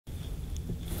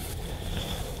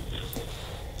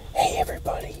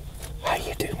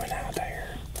doing out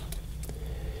there?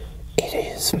 It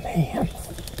is man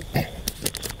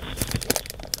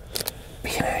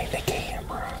behind the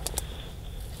camera.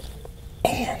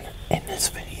 And in this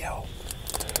video,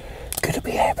 gonna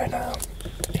be having a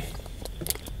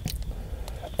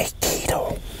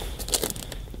Keto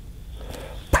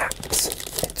Box,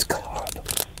 it's called.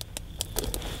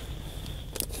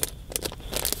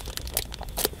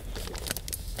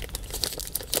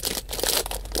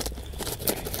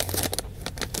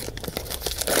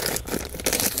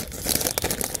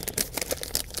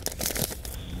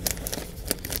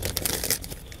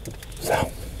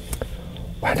 So,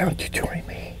 why don't you join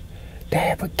me to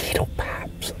have a Keto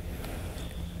Pops?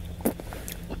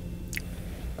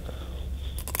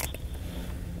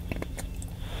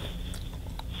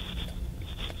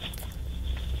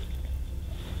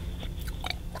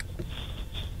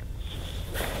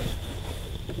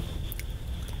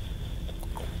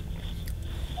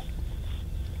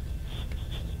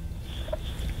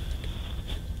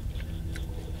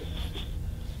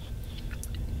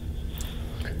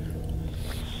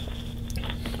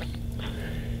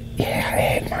 Yeah, I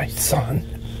had my son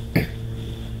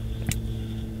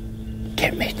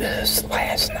get me this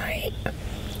last night.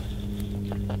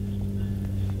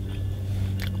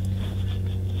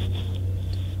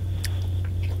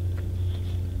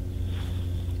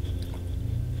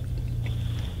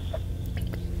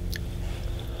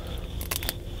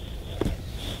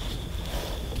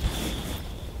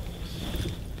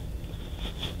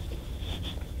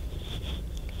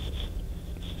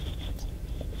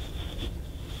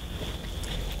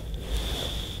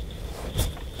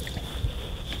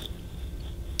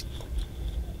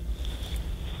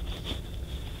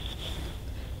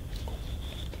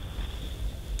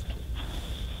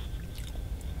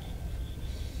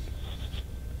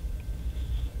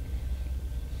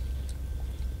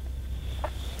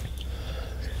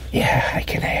 Yeah, I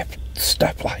can have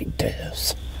stuff like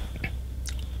this.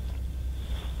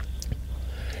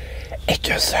 It's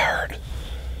just hard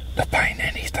to find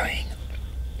anything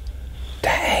to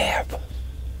have.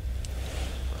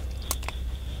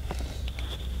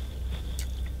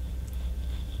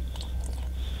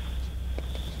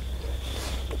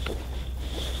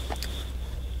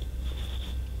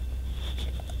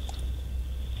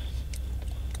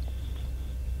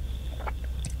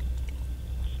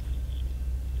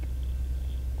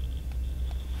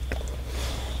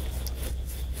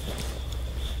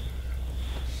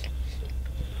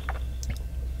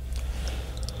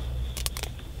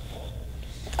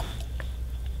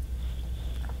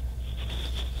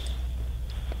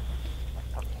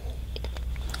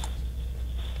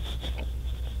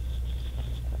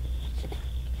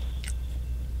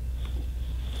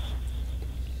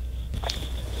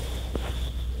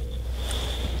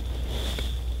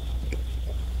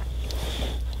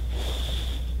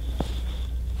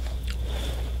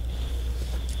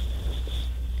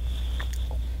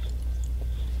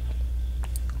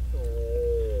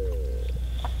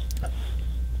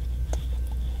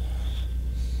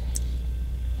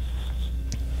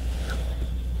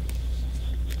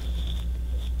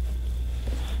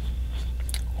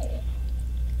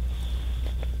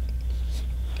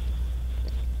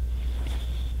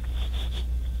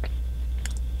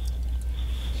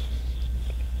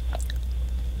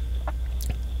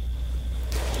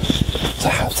 So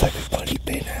how's everybody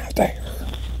been out there?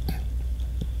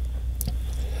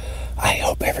 I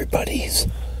hope everybody's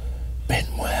been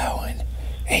well and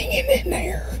hanging in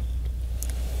there.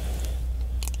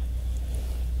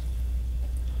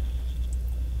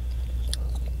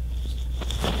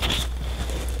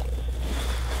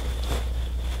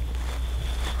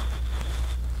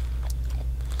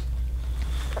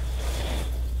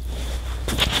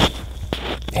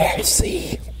 Yeah, I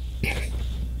see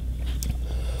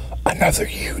another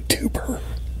YouTuber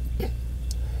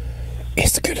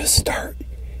is gonna start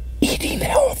eating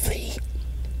healthy,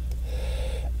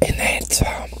 and that's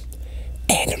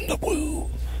Adam the Woo.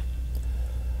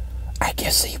 I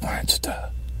guess he wants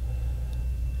to,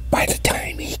 by the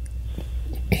time he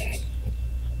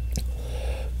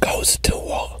goes to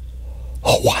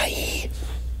Hawaii,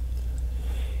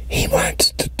 he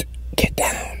wants to get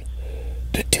down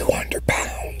to 200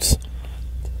 pounds.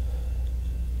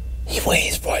 He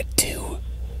weighs, what,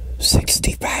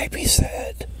 265, he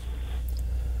said.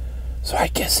 So I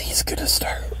guess he's gonna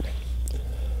start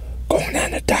going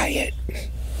on a diet.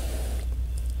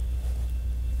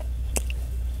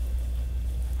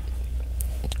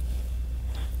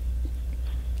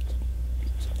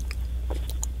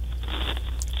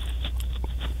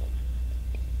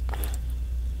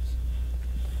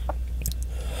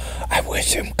 I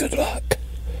wish him good luck.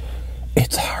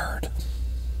 It's hard.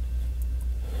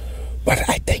 But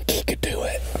I think he could do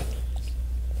it.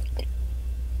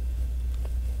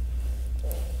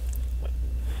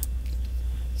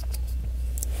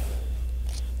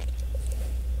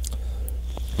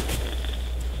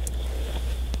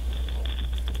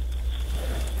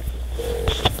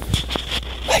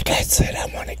 Like I said, I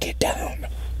want to get down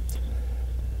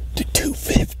to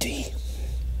 250.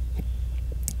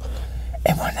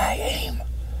 And when I aim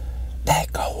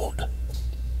that gold,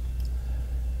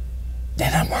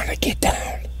 then I want to get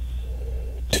down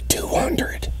to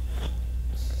 200.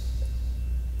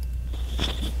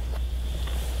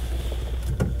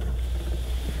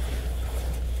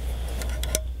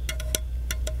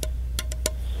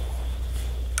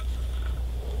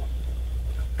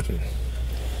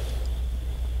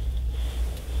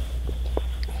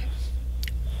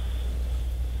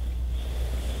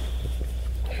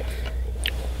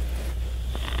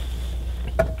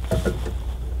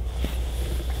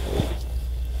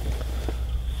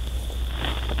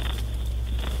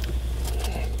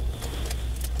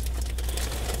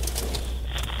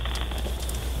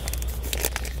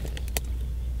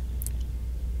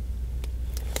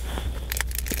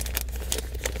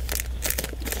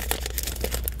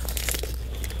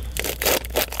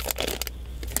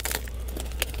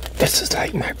 This is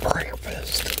like my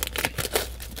breakfast.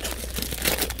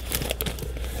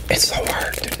 It's so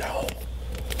hard to know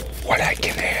what I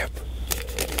can have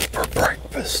for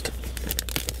breakfast.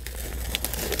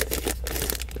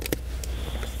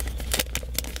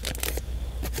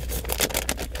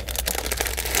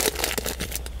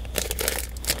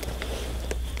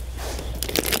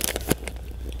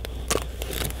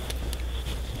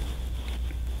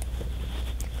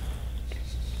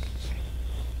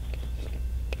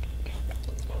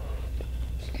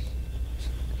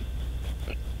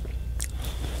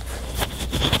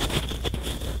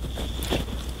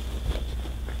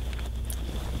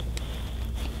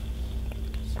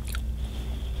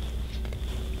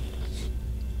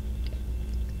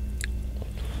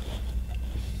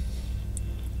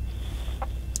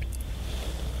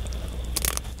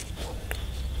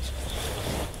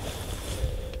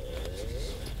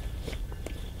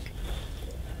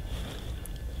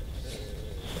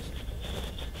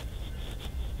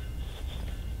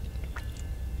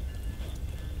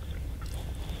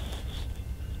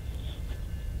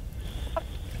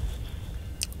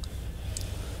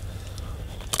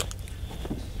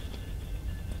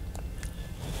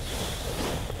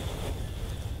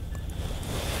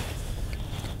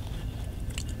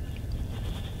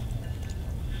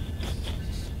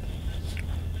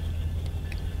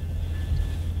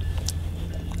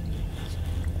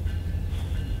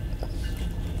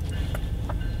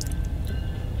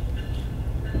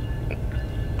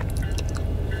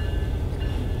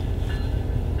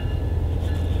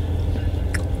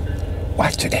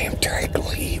 Watch the damn track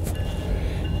leave.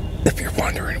 If you're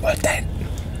wondering what that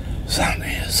sound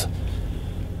is.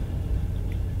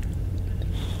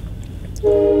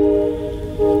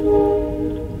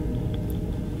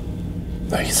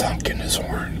 He's honking his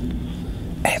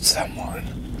horn at someone.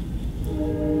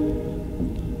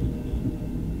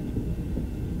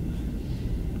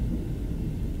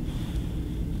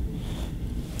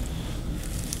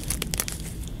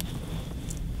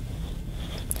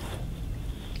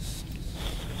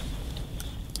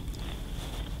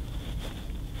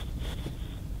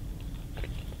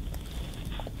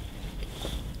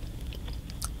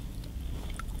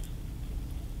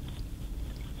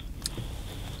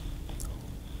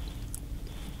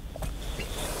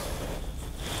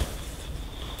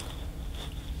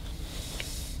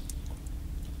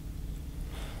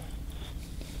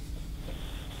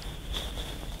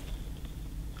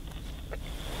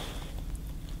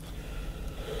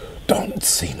 Don't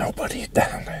see nobody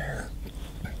down there.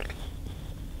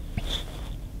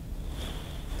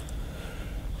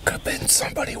 Could have been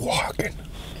somebody walking.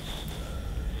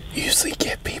 Usually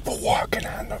get people walking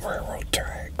on the railroad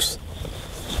tracks.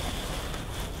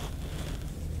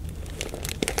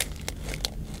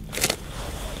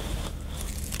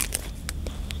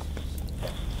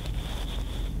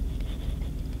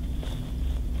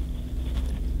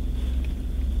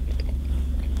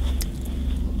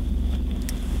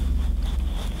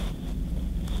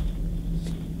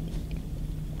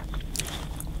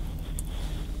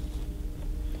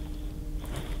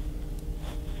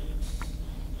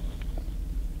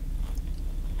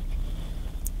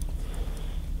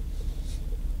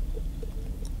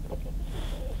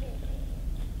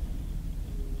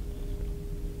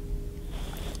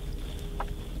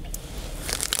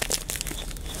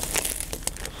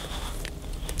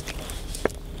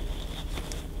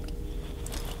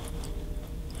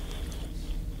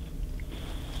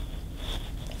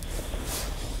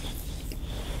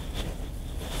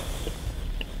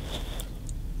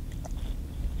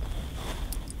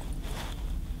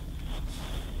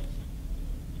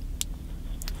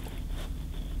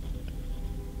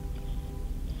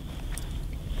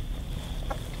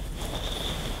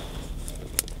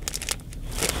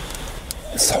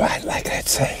 And like I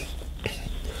say,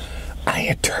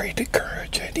 I try to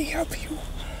encourage any of you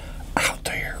out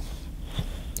there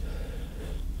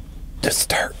to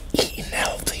start eating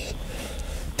healthy.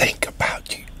 Think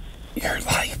about your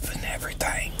life and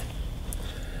everything,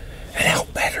 and how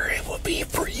better it will be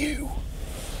for you.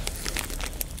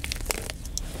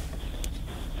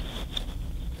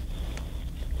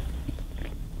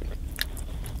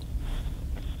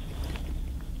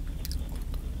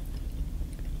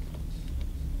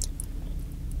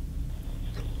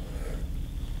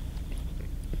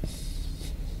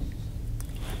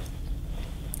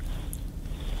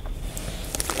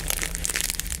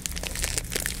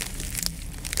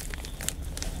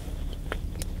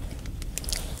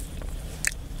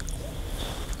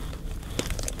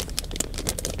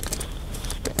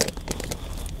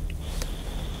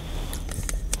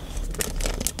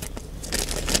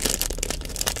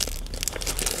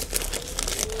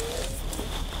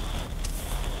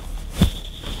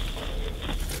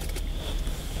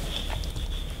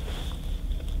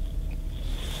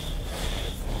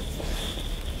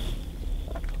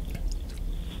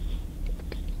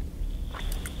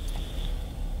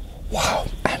 Wow,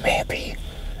 I'm happy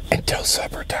until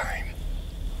supper time.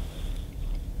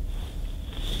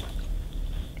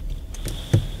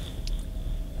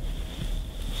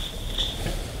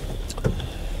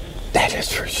 That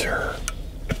is for sure.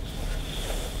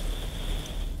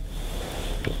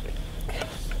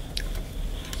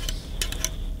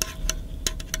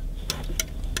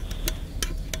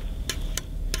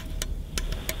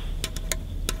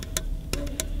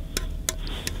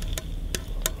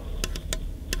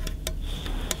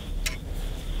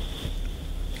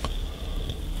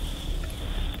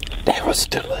 That was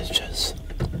delicious.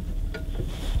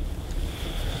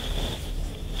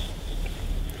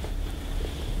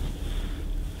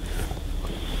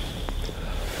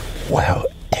 Well,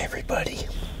 everybody,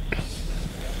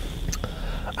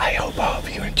 I hope all of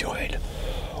you enjoyed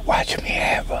watching me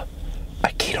have a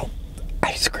keto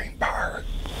ice cream bar.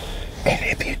 And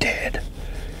if you did,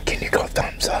 can you go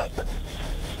thumbs up?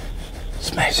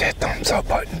 Smash that thumbs up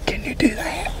button. Can you do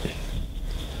that?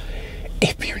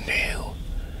 If you're new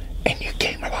and you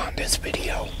came along this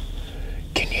video,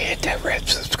 can you hit that red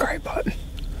subscribe button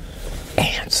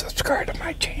and subscribe to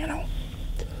my channel?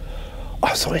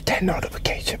 Also hit that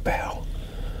notification bell.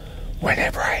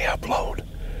 Whenever I upload,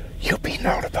 you'll be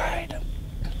notified.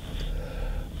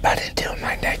 But until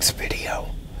my next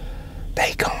video,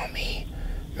 they call me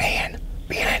Man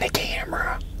Behind the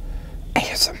Camera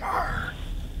ASMR.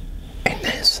 And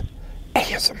this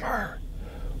ASMR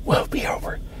will be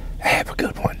over. Have a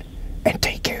good one and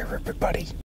take care, everybody.